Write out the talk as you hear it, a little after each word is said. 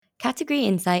Category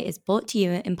Insight is brought to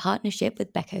you in partnership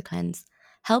with BecoCleanse.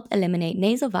 Help eliminate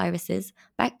nasal viruses,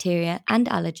 bacteria, and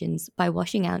allergens by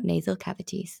washing out nasal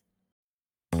cavities.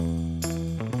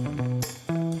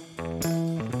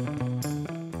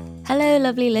 Hello,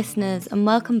 lovely listeners, and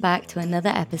welcome back to another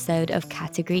episode of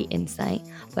Category Insight,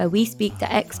 where we speak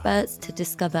to experts to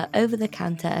discover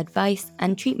over-the-counter advice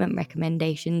and treatment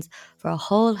recommendations for a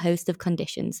whole host of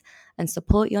conditions and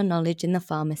support your knowledge in the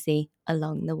pharmacy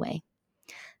along the way.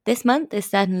 This month is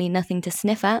certainly nothing to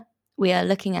sniff at. We are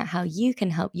looking at how you can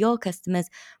help your customers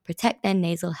protect their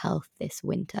nasal health this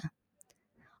winter.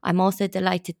 I'm also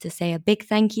delighted to say a big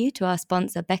thank you to our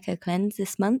sponsor BecoCleanse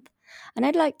this month. And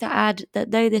I'd like to add that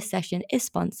though this session is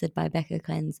sponsored by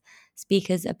BecoCleanse,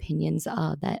 speakers' opinions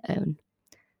are their own.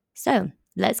 So,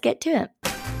 let's get to it.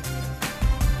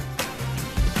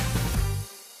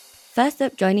 First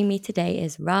up joining me today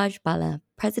is Raj Bala,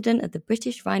 President of the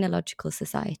British Rhinological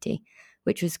Society,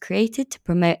 which was created to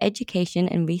promote education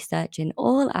and research in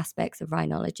all aspects of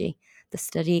rhinology, the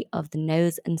study of the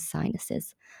nose and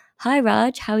sinuses. Hi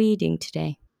Raj, how are you doing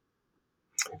today?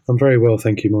 I'm very well,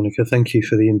 thank you, Monica. Thank you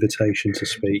for the invitation to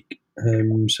speak.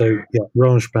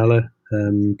 Raj Bala,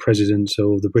 President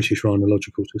of the British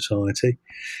Rhinological Society,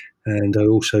 and I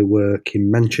also work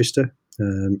in Manchester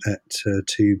at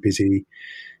two busy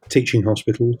teaching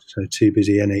hospitals, so two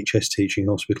busy NHS teaching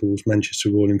hospitals, Manchester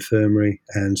Royal Infirmary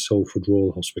and Salford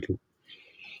Royal Hospital.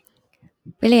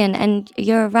 Brilliant. And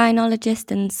you're a rhinologist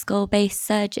and skull-based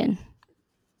surgeon?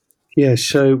 Yeah,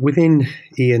 so within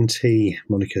ENT,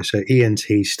 Monica, so ENT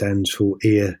stands for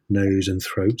ear, nose and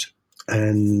throat.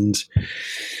 And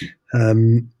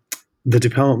the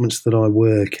departments that I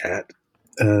work at,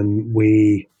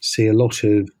 we see a lot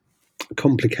of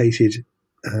complicated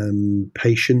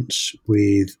patients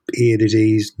with ear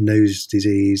disease, nose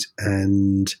disease,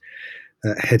 and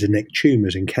head and neck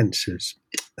tumours and cancers.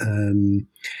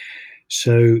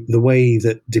 So the way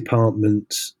that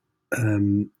departments,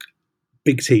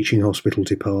 big teaching hospital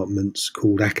departments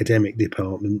called academic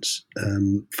departments,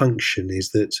 function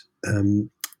is that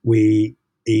we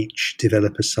each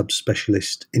develop a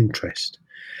subspecialist interest.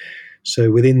 So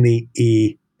within the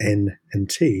E, N and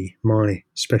T, my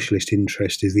specialist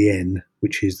interest is the N,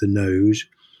 which is the nose,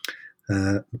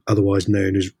 otherwise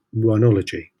known as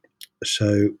rhinology.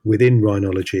 So within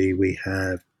rhinology, we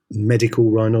have medical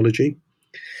rhinology,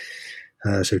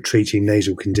 so treating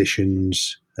nasal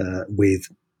conditions with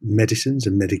medicines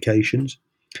and medications,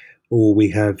 or we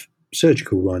have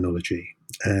surgical rhinology,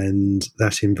 and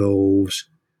that involves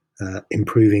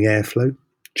improving airflow,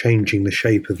 changing the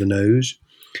shape of the nose,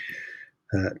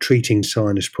 treating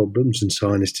sinus problems and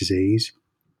sinus disease,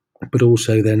 but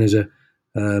also then as a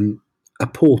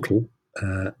portal,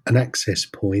 an access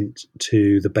point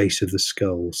to the base of the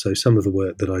skull. So some of the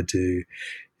work that I do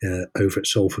over at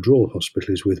Salford Royal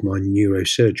Hospital is with my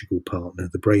neurosurgical partner,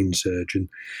 the brain surgeon,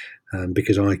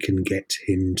 because I can get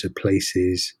him to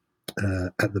places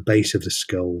at the base of the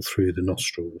skull through the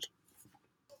nostrils.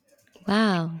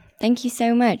 Wow, thank you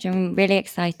so much. I'm really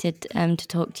excited to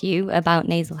talk to you about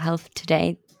nasal health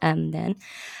today then.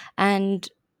 And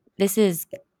this is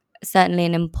certainly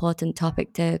an important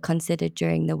topic to consider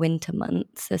during the winter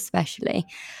months especially.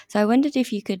 So I wondered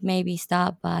if you could maybe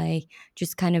start by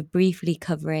just kind of briefly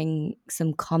covering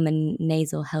some common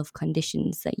nasal health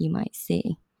conditions that you might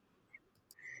see.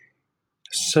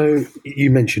 So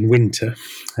you mentioned winter,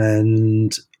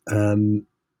 and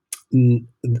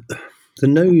the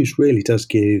nose really does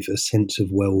give a sense of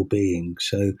well-being.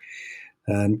 So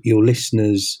your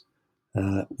listeners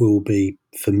will be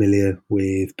familiar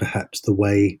with perhaps the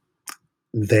way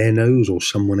their nose or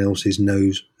someone else's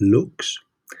nose looks.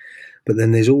 But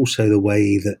then there's also the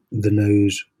way that the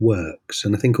nose works.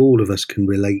 And I think all of us can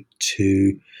relate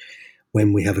to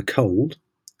when we have a cold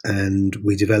and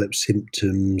we develop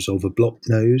symptoms of a blocked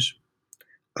nose,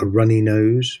 a runny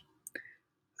nose.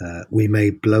 We may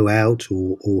blow out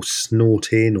or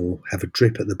snort in or have a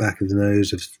drip at the back of the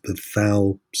nose of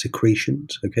foul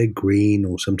secretions, okay, green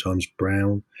or sometimes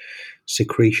brown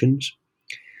secretions.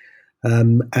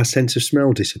 Our sense of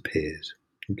smell disappears.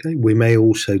 Okay, we may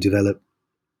also develop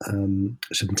some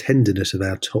tenderness of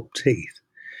our top teeth.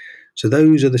 So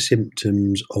those are the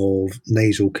symptoms of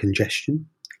nasal congestion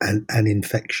and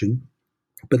infection,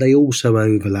 but they also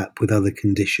overlap with other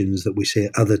conditions that we see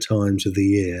at other times of the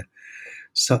year,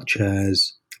 such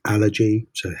as allergy,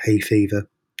 so hay fever,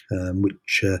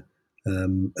 which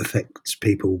affects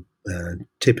people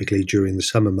typically during the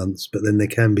summer months, but then there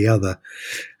can be other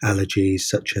allergies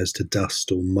such as to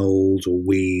dust or mold or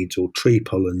weeds or tree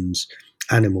pollens,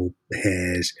 animal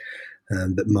hairs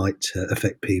that might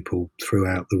affect people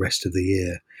throughout the rest of the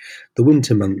year. the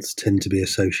winter months tend to be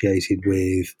associated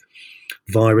with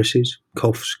viruses,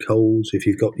 coughs, colds. If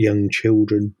you've got young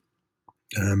children,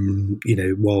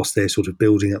 whilst they're sort of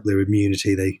building up their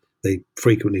immunity, they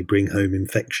frequently bring home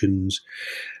infections,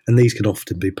 and these can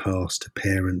often be passed to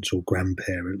parents or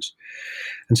grandparents.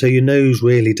 And so your nose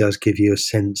really does give you a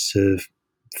sense of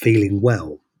feeling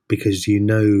well, because you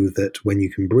know that when you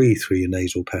can breathe through your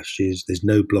nasal passages, there's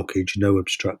no blockage, no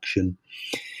obstruction.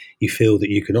 You feel that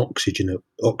you can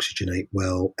oxygenate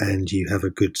well, and you have a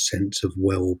good sense of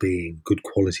well-being, good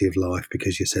quality of life,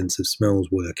 because your sense of smell's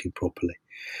working properly.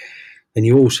 And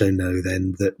you also know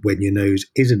then that when your nose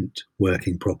isn't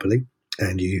working properly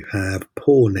and you have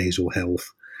poor nasal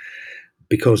health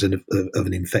because of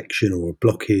an infection or a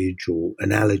blockage or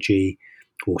an allergy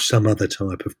or some other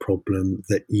type of problem,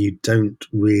 that you don't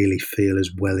really feel as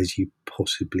well as you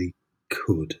possibly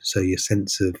could. So your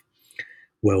sense of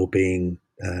well-being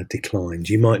declines.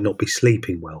 You might not be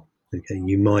sleeping well. Okay,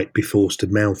 you might be forced to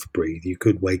mouth breathe. You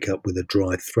could wake up with a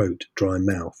dry throat, dry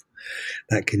mouth.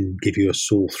 That can give you a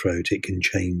sore throat. It can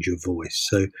change your voice.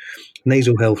 So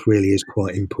nasal health really is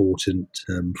quite important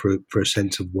for a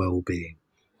sense of well-being.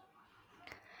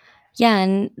 Yeah,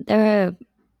 and there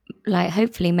are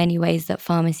hopefully many ways that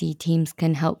pharmacy teams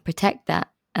can help protect that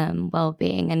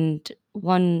well-being. And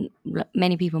one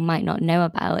many people might not know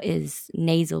about is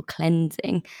nasal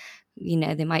cleansing.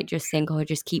 They might just think, oh,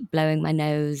 just keep blowing my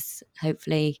nose,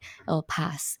 hopefully it'll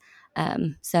pass.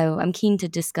 So I'm keen to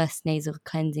discuss nasal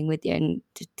cleansing with you. And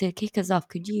to kick us off,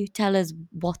 could you tell us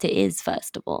what it is,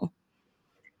 first of all?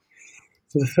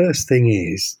 So the first thing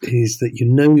is that your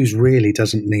nose really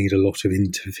doesn't need a lot of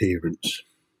interference.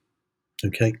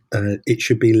 Okay, it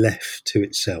should be left to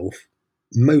itself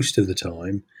most of the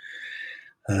time,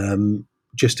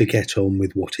 just to get on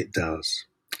with what it does.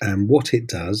 And what it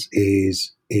does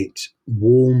is it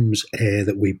warms air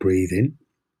that we breathe in.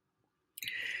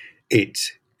 It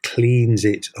cleans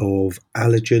it of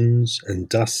allergens and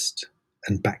dust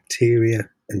and bacteria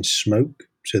and smoke,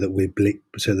 so that we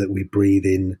breathe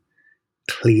in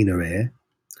cleaner air.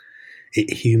 It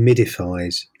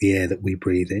humidifies the air that we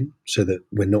breathe in, so that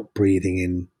we're not breathing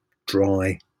in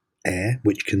dry air,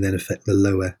 which can then affect the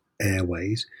lower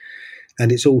airways.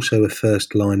 And it's also a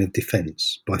first line of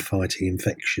defense by fighting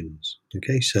infections.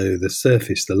 Okay, so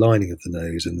the lining of the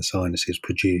nose and the sinuses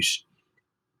produce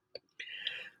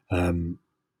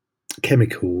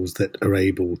chemicals that are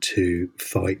able to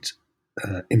fight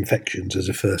infections as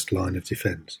a first line of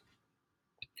defense.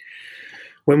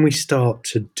 When we start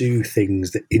to do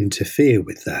things that interfere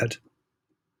with that,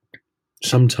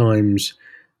 sometimes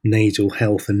nasal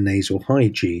health and nasal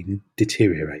hygiene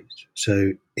deteriorates.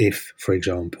 So if, for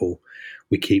example,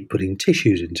 we keep putting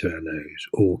tissues into our nose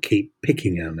or keep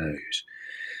picking our nose,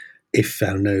 if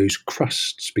our nose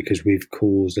crusts because we've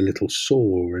caused a little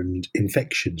sore and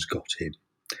infections got in,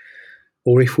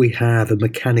 or if we have a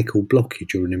mechanical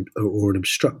blockage or an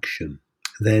obstruction,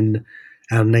 then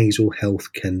our nasal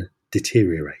health can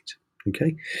deteriorate.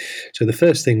 Okay, so the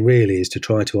first thing really is to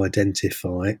try to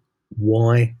identify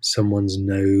why someone's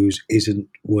nose isn't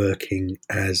working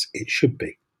as it should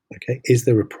be. Okay, is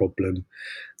there a problem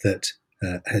that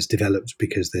has developed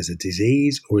because there's a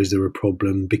disease, or is there a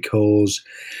problem because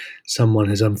someone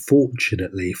has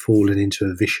unfortunately fallen into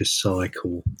a vicious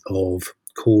cycle of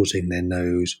causing their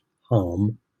nose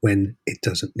harm when it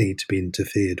doesn't need to be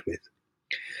interfered with?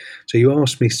 So you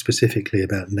asked me specifically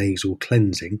about nasal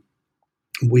cleansing.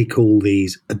 We call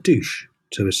these a douche,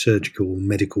 so a surgical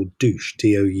medical douche,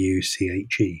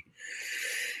 douche.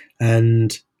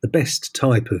 And the best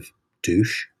type of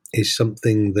douche is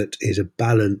something that is a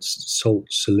balanced salt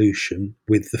solution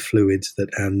with the fluids that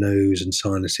our nose and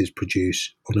sinuses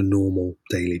produce on a normal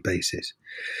daily basis.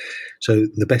 So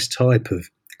the best type of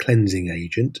cleansing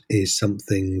agent is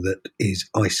something that is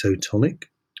isotonic,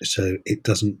 so it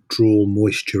doesn't draw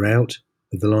moisture out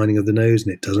of the lining of the nose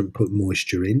and it doesn't put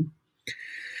moisture in.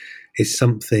 It's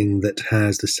something that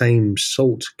has the same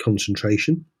salt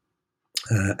concentration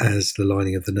as the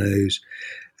lining of the nose,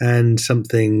 and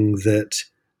something that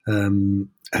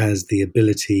has the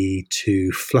ability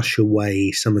to flush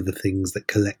away some of the things that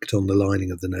collect on the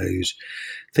lining of the nose,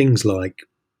 things like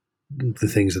the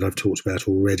things that I've talked about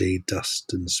already,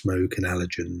 dust and smoke and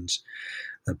allergens,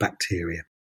 bacteria.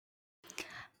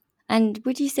 And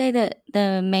would you say that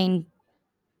the main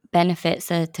benefits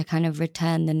are to kind of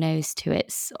return the nose to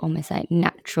its almost like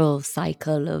natural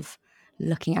cycle of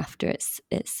looking after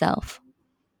itself?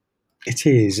 It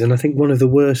is, and I think one of the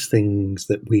worst things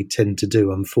that we tend to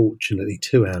do, unfortunately,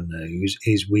 to our nose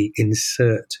is we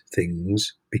insert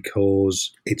things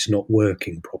because it's not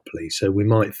working properly. So we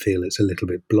might feel it's a little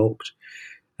bit blocked,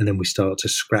 and then we start to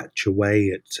scratch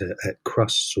away at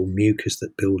crusts or mucus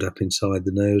that build up inside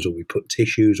the nose, or we put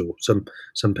tissues, or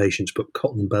some patients put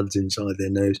cotton buds inside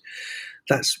their nose.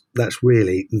 That's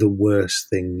really the worst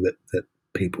thing that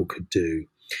people could do.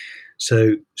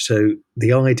 So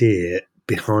the idea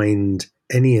behind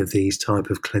any of these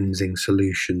type of cleansing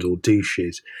solutions or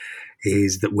douches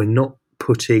is that we're not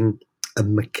putting a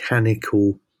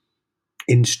mechanical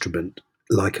instrument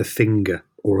like a finger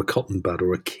or a cotton bud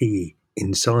or a key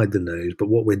inside the nose, but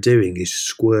what we're doing is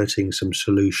squirting some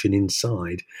solution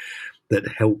inside that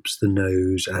helps the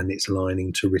nose and its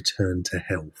lining to return to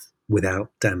health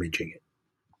without damaging it.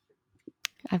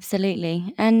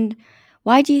 Absolutely. And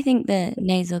why do you think the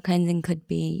nasal cleansing could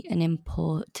be an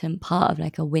important part of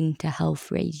like a winter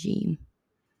health regime?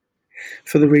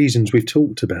 For the reasons we've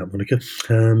talked about, Monica.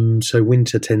 So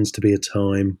winter tends to be a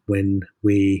time when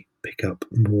we pick up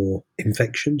more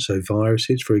infections, so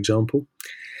viruses, for example.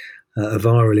 A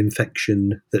viral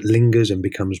infection that lingers and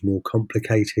becomes more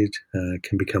complicated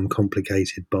can become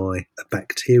complicated by a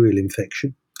bacterial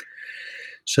infection.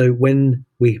 So when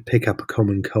we pick up a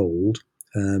common cold,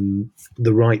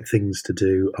 the right things to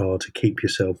do are to keep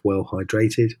yourself well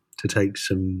hydrated, to take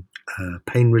some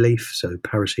pain relief, so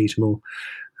paracetamol,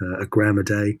 a gram a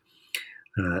day,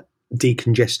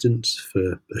 decongestants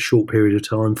for a short period of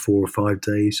time, 4 or 5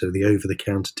 days, so the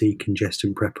over-the-counter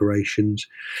decongestant preparations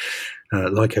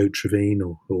like Otrivine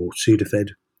or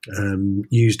Sudafed,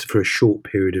 used for a short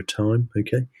period of time,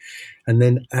 okay? And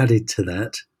then added to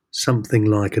that, something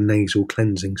like a nasal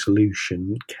cleansing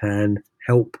solution can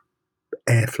help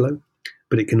airflow,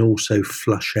 but it can also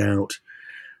flush out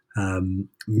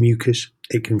mucus,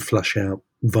 it can flush out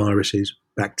viruses,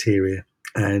 bacteria,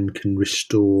 and can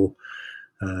restore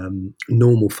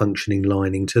normal functioning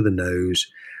lining to the nose,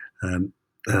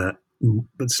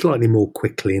 but slightly more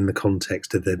quickly in the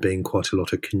context of there being quite a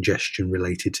lot of congestion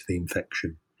related to the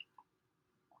infection.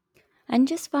 And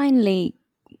just finally,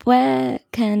 where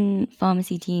can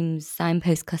pharmacy teams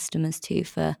signpost customers to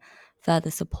for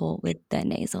further support with their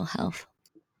nasal health?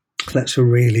 That's a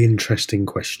really interesting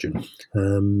question,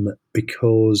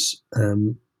 because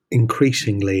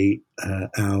increasingly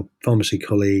our pharmacy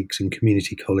colleagues and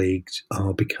community colleagues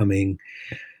are becoming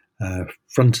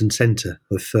front and centre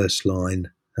of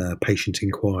first-line patient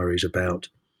inquiries about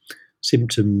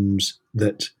symptoms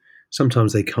that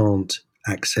sometimes they can't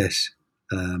access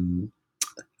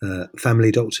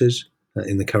family doctors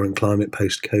in the current climate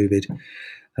post-COVID,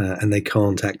 and they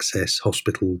can't access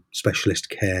hospital specialist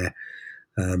care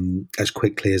as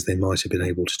quickly as they might have been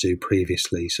able to do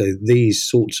previously. So these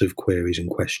sorts of queries and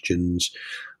questions,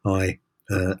 I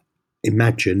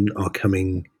imagine, are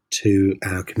coming to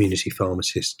our community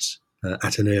pharmacists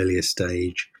at an earlier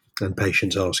stage, and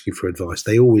patients ask you for advice.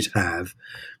 They always have,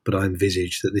 but I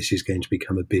envisage that this is going to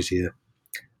become a busier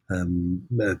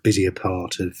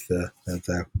part of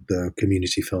the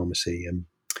community pharmacy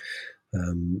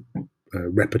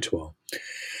repertoire.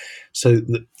 So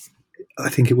I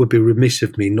think it would be remiss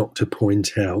of me not to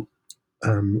point out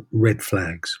red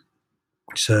flags.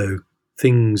 So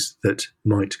things that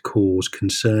might cause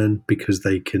concern because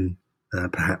they can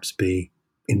perhaps be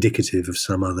indicative of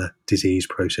some other disease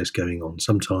process going on.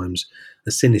 Sometimes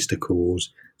a sinister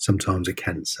cause, sometimes a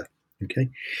cancer.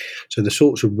 Okay, so the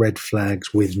sorts of red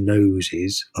flags with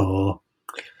noses are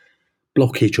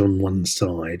blockage on one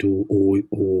side,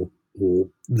 or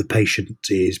the patient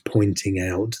is pointing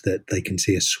out that they can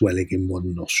see a swelling in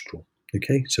one nostril.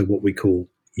 Okay, so what we call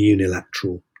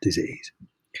unilateral disease.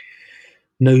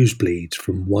 Nosebleeds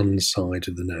from one side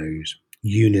of the nose,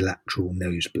 unilateral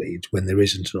nosebleeds, when there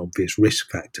isn't an obvious risk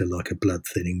factor like a blood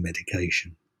thinning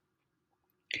medication.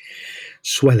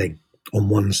 Swelling on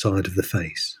one side of the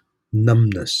face,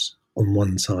 numbness on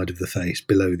one side of the face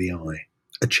below the eye,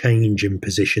 a change in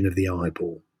position of the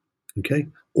eyeball, okay,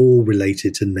 all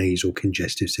related to nasal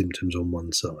congestive symptoms on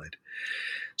one side.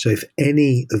 So if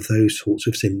any of those sorts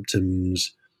of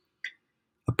symptoms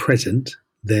are present,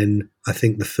 then I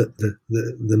think the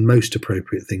most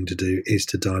appropriate thing to do is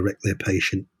to direct their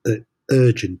patient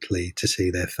urgently to see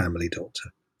their family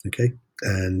doctor, okay?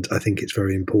 And I think it's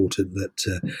very important that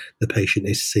the patient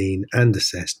is seen and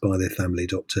assessed by their family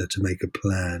doctor to make a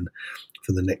plan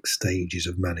for the next stages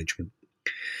of management.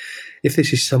 If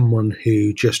this is someone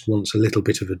who just wants a little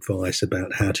bit of advice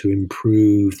about how to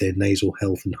improve their nasal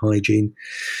health and hygiene,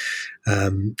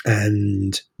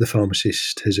 and the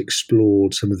pharmacist has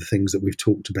explored some of the things that we've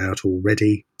talked about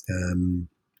already,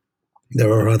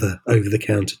 there are other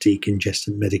over-the-counter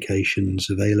decongestant medications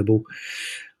available.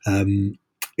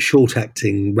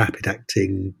 Short-acting,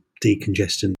 rapid-acting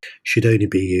decongestant should only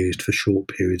be used for short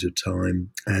periods of time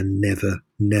and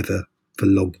never for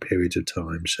long periods of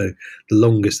time. So the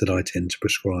longest that I tend to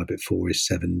prescribe it for is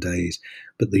 7 days,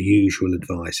 but the usual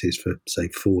advice is for, say,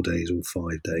 4 days or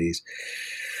 5 days.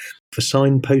 For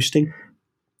signposting,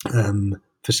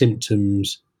 for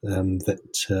symptoms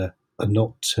that are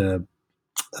not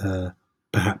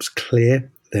perhaps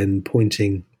clear, then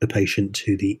pointing the patient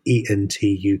to the ENT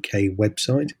UK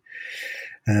website.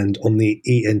 And on the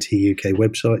ENT UK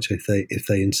website, so if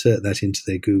they insert that into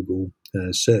their Google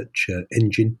search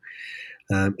engine,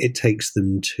 it takes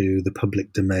them to the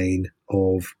public domain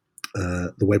of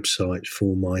the website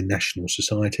for my national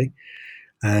society.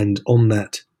 And on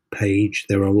that page,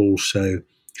 there is also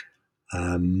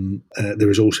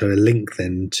a link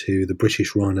then to the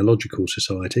British Rhinological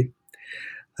Society,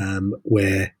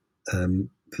 where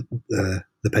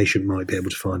the patient might be able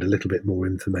to find a little bit more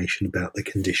information about the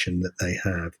condition that they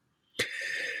have.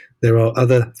 There are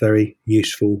other very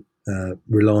useful,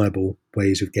 reliable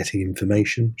ways of getting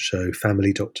information. So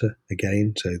family doctor,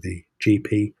 again, so the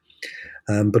GP,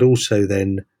 but also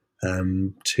then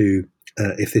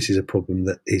if this is a problem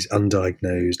that is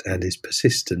undiagnosed and is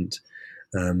persistent,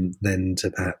 then to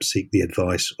perhaps seek the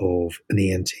advice of an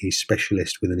ENT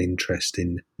specialist with an interest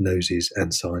in noses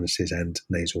and sinuses and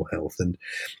nasal health. And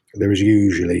there is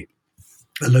usually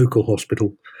a local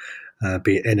hospital,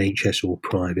 be it NHS or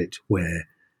private, where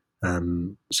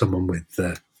someone with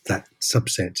that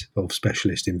subset of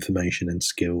specialist information and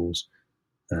skills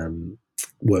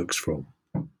works from.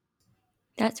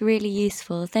 That's really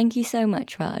useful. Thank you so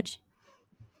much, Raj.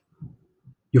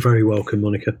 You're very welcome,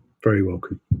 Monica. Very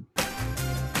welcome.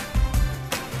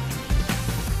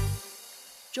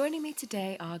 Joining me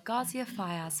today are Ghazia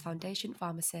Fayaz, Foundation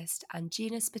Pharmacist, and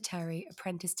Gina Spiteri,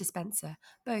 Apprentice Dispenser,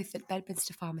 both at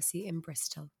Bedminster Pharmacy in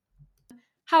Bristol.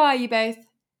 How are you both?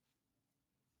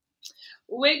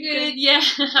 We're good, yeah.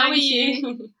 How are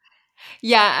you?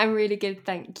 Yeah, I'm really good,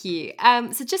 thank you.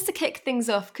 So just to kick things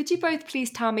off, could you both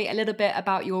please tell me a little bit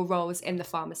about your roles in the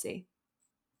pharmacy?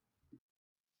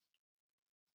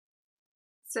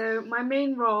 So my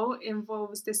main role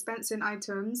involves dispensing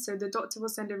items. So the doctor will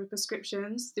send over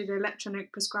prescriptions through the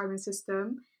electronic prescribing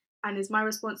system, and it's my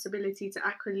responsibility to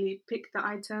accurately pick the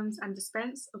items and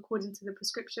dispense according to the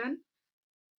prescription.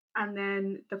 And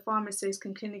then the pharmacist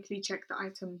can clinically check the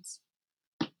items.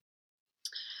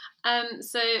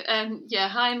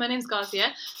 Hi, my name's Ghazia.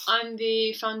 I'm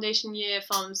the foundation year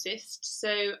pharmacist.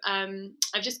 So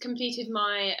I've just completed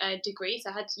my degree. So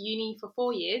I had uni for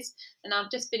 4 years and I've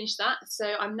just finished that.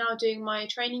 So I'm now doing my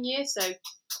training year. So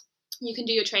you can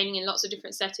do your training in lots of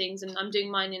different settings, and I'm doing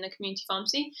mine in a community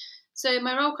pharmacy. So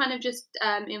my role kind of just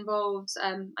involves,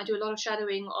 I do a lot of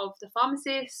shadowing of the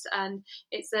pharmacist, and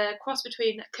it's a cross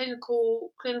between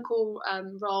clinical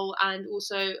role and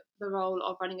also the role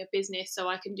of running a business. So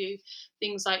I can do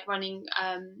things like running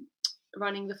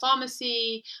the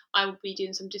pharmacy. I will be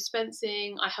doing some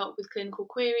dispensing. I help with clinical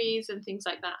queries and things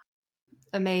like that.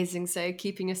 Amazing. So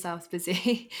keeping yourselves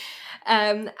busy.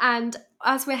 And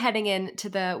as we're heading into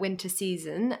the winter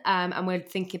season and we're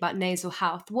thinking about nasal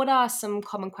health, what are some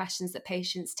common questions that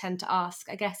patients tend to ask?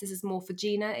 I guess this is more for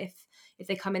Gina. If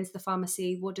they come into the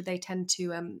pharmacy, what do they tend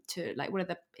to like? What are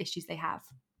the issues they have?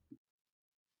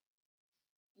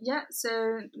 Yeah,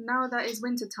 so now that it's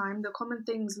winter time, the common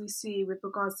things we see with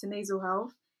regards to nasal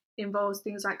health involves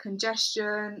things like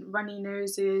congestion, runny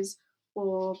noses,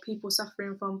 or people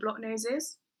suffering from blocked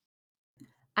noses.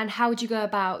 And how would you go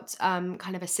about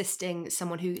kind of assisting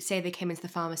someone who, say, they came into the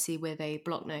pharmacy with a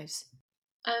blocked nose?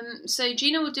 So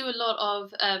Gina will do a lot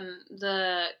of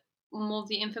more of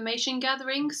the information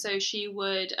gathering. So she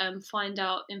would find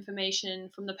out information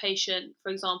from the patient,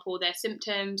 for example, their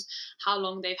symptoms, how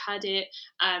long they've had it,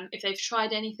 if they've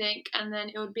tried anything, and then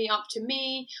it would be up to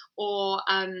me or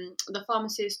the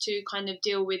pharmacist to kind of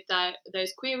deal with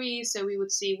those queries. So we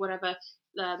would see whatever.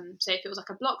 Say if it was like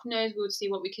a blocked nose, we would see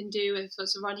what we can do. If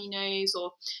it's a runny nose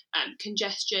or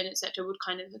congestion, etc., would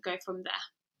kind of go from there.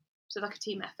 So like a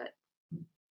team effort.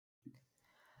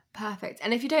 Perfect.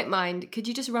 And if you don't mind, could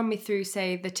you just run me through,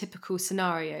 say, the typical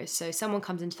scenarios? So someone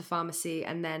comes into the pharmacy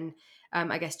and then,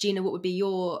 I guess, Gina, what would be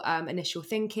your initial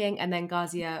thinking? And then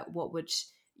Ghazia,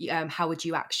 how would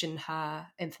you action her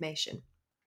information?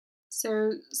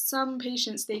 So some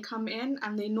patients, they come in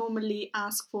and they normally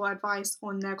ask for advice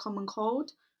on their common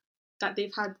cold that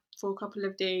they've had for a couple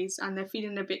of days, and they're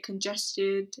feeling a bit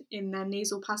congested in their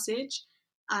nasal passage,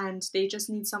 and they just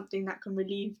need something that can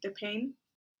relieve the pain.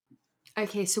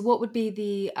 Okay, so what would be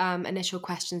the initial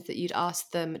questions that you'd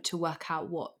ask them to work out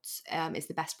what is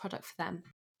the best product for them?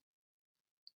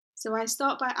 So I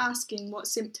start by asking what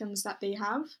symptoms that they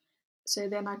have. So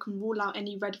then I can rule out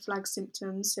any red flag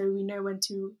symptoms, so we know when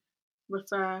to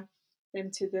refer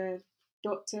them to the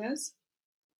doctors.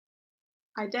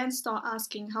 I then start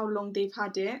asking how long they've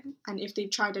had it and if they've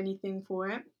tried anything for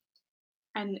it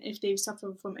and if they've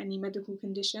suffered from any medical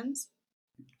conditions.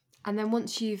 And then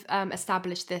once you've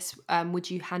established this, would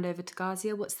you hand over to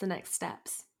Gazia? What's the next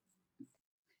steps?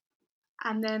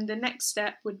 And then the next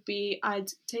step would be I'd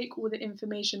take all the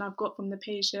information I've got from the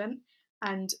patient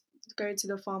and go to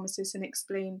the pharmacist and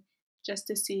explain, just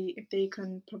to see if they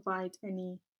can provide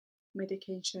any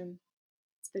medication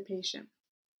to the patient.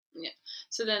 Yeah.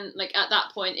 So then, like, at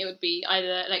that point, it would be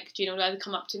either, like, Gina would either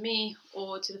come up to me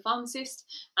or to the pharmacist,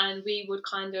 and we would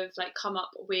kind of, like, come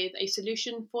up with a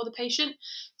solution for the patient.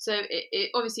 So it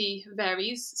obviously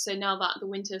varies. So now that the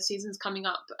winter season's coming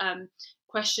up,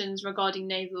 questions regarding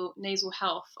nasal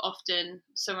health often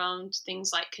surround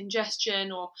things like congestion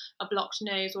or a blocked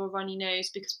nose or a runny nose,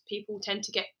 because people tend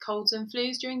to get colds and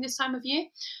flus during this time of year.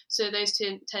 So those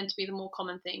tend to be the more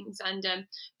common things. And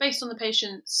based on the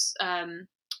patient's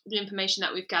the information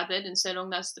that we've gathered, and so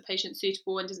long as the patient's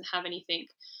suitable and doesn't have anything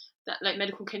that, like,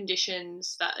 medical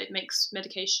conditions that it makes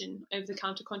medication over the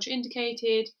counter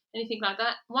contraindicated, anything like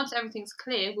that, once everything's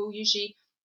clear, we'll usually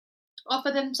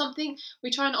offer them something. We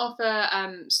try and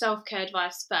offer self-care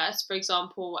advice first. For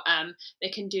example, they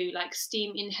can do like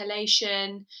steam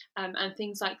inhalation and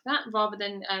things like that, rather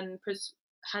than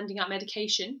handing out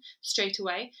medication straight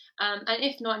away. And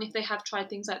if not, and if they have tried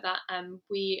things like that,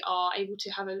 we are able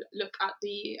to have a look at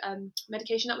the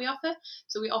medication that we offer.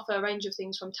 So we offer a range of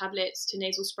things from tablets to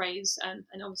nasal sprays, and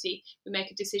obviously we make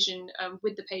a decision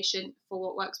with the patient for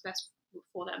what works best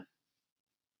for them.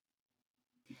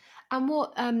 And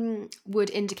what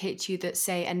would indicate to you that,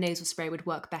 say, a nasal spray would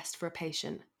work best for a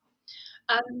patient?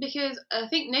 Because I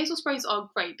think nasal sprays are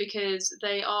great because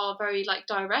they are very, like,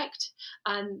 direct,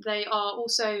 and they are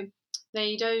also,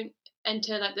 they don't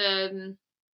enter, like,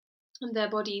 their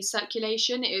body's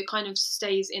circulation. It kind of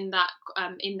stays in that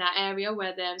area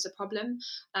where there's a problem.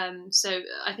 So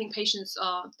I think patients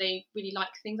they really like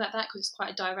things like that because it's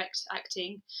quite a direct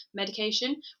acting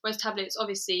medication. Whereas tablets,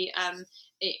 obviously,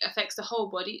 it affects the whole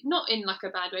body, not in like a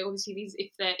bad way. Obviously,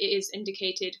 it is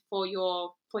indicated for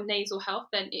nasal health,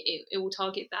 then it will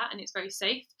target that, and it's very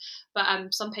safe. But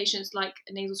some patients like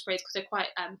nasal sprays because they're quite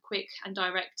quick and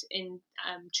direct in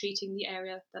treating the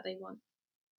area that they want.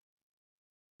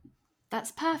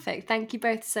 That's perfect. Thank you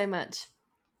both so much.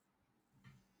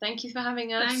 Thank you for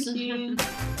having us. Thank you.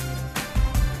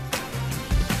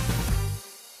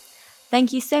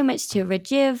 Thank you so much to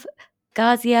Rajiv,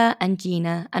 Gazia and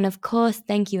Gina, and of course,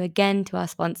 thank you again to our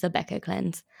sponsor,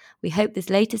 BecoCleanse. We hope this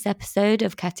latest episode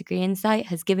of Category Insight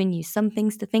has given you some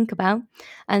things to think about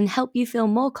and help you feel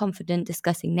more confident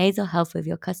discussing nasal health with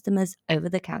your customers over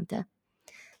the counter.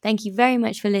 Thank you very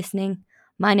much for listening.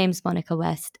 My name's Monica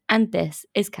West, and this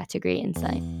is Category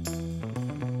Insight.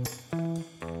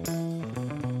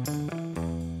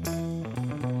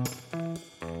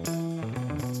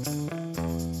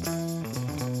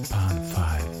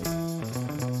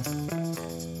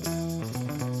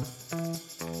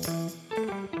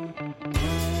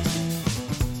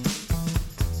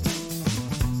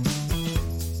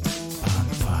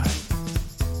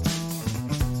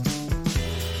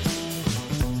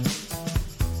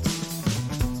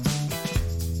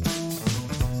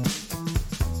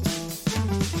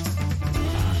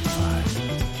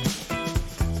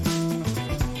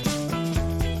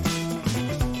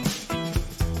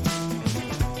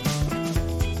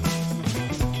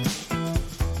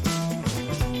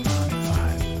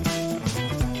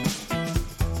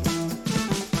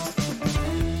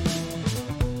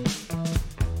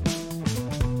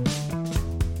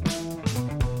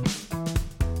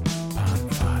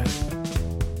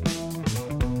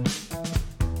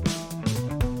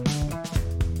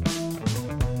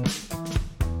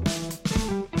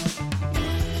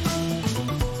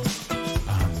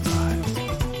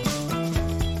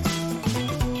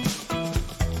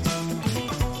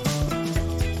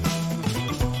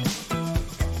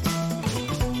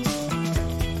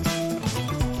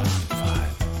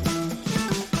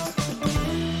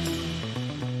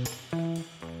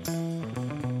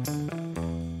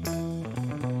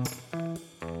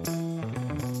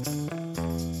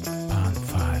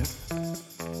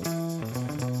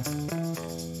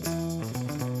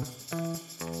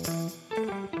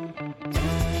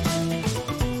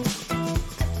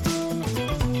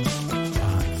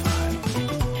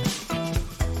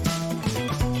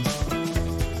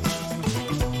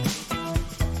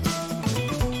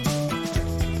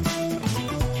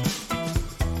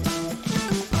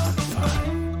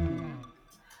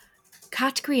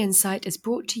 Category Insight is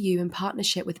brought to you in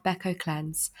partnership with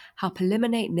BecoCleanse. Help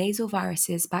eliminate nasal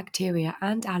viruses, bacteria,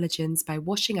 and allergens by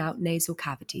washing out nasal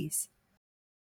cavities.